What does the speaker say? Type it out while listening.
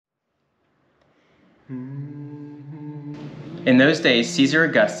In those days, Caesar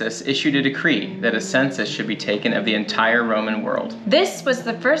Augustus issued a decree that a census should be taken of the entire Roman world. This was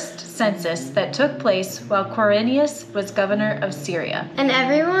the first census that took place while Quirinius was governor of Syria. And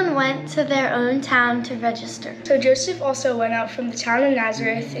everyone went to their own town to register. So Joseph also went out from the town of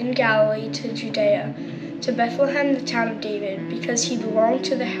Nazareth in Galilee to Judea, to Bethlehem, the town of David, because he belonged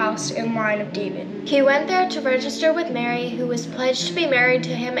to the house and line of David. He went there to register with Mary, who was pledged to be married to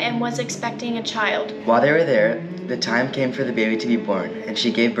him and was expecting a child. While they were there, the time came for the baby to be born, and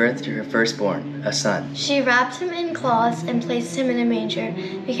she gave birth to her firstborn, a son. She wrapped him in cloths and placed him in a manger,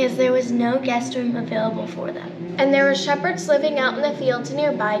 because there was no guest room available for them. And there were shepherds living out in the fields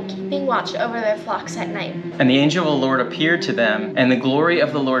nearby, keeping watch over their flocks at night. And the angel of the Lord appeared to them, and the glory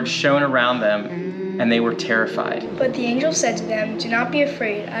of the Lord shone around them, and they were terrified. But the angel said to them, "Do not be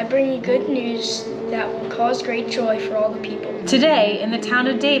afraid. I bring you good news that will cause great joy for all the people. Today, in the town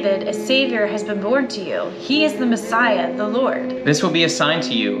of David, a Savior has been born to you. He is the Messiah, the Lord. This will be a sign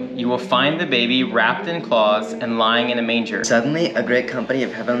to you. You will find the baby wrapped in cloths and lying in a manger." Suddenly, a great company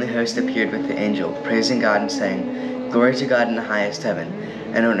of heavenly hosts appeared with the angel, praising God and saying, "Glory to God in the highest heaven,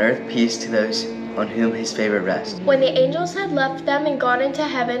 and on earth peace to those on whom his favor rests." When the angels had left them and gone into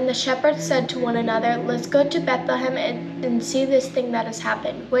heaven, the shepherds said to one another, "Let's go to Bethlehem and see this thing that has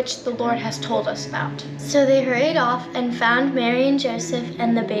happened, which the Lord has told us about." So they hurried off and found Mary and Joseph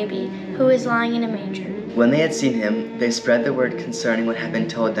and the baby, who was lying in a manger. When they had seen him, they spread the word concerning what had been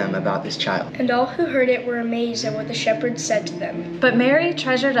told them about this child. And all who heard it were amazed at what the shepherds said to them. But Mary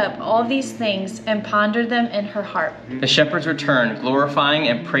treasured up all these things and pondered them in her heart. The shepherds returned, glorifying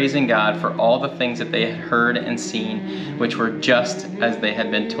and praising God for all the things that they had heard and seen, which were just as they had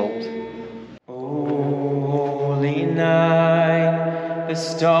been told. Holy night, the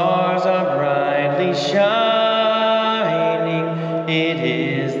stars are brightly shining. It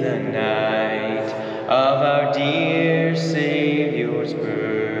is the night of our dear Savior's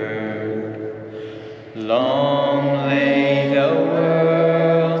birth. Long lay the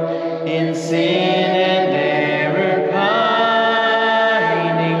world in sin and error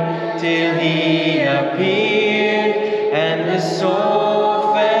pining, till he appeared and the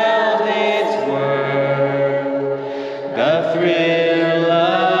soul felt its worth. The thrill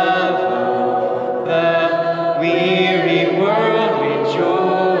of hope, the weary world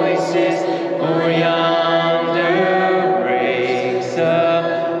rejoices, for yonder breaks a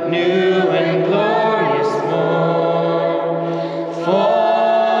new and glorious morn. Fall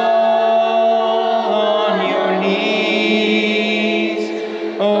on your knees,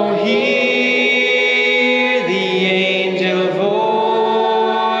 oh hear the angel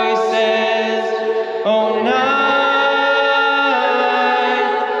voices, oh night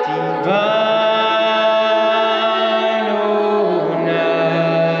divine, oh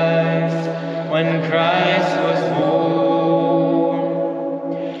night when Christ was born.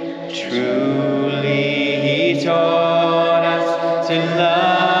 Truly he taught us to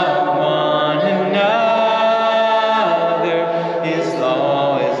love one another. His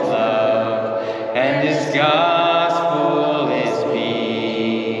law is love, and his gospel is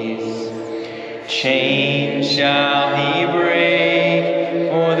peace. Chains shall he break,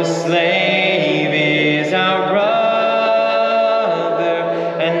 for the slave is our brother,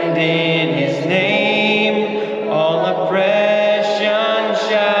 and in his name all oppression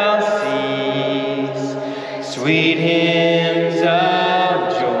shall cease. Sweet hymns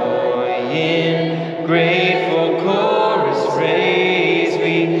of joy in grateful chorus raise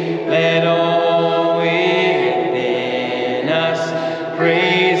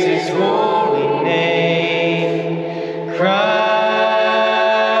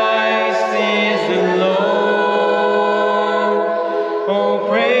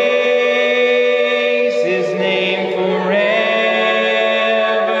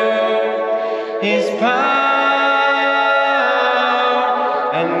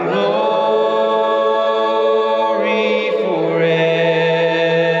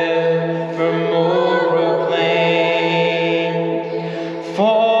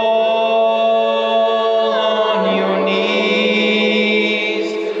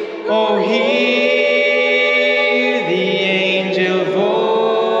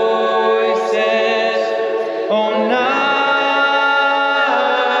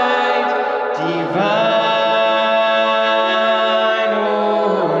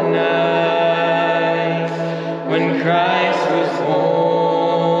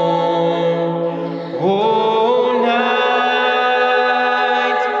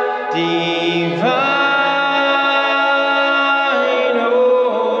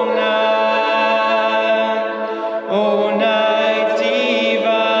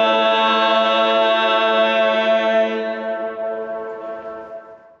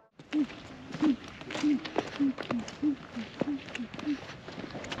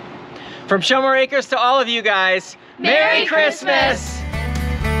From Shelmar Acres to all of you guys, Merry Christmas!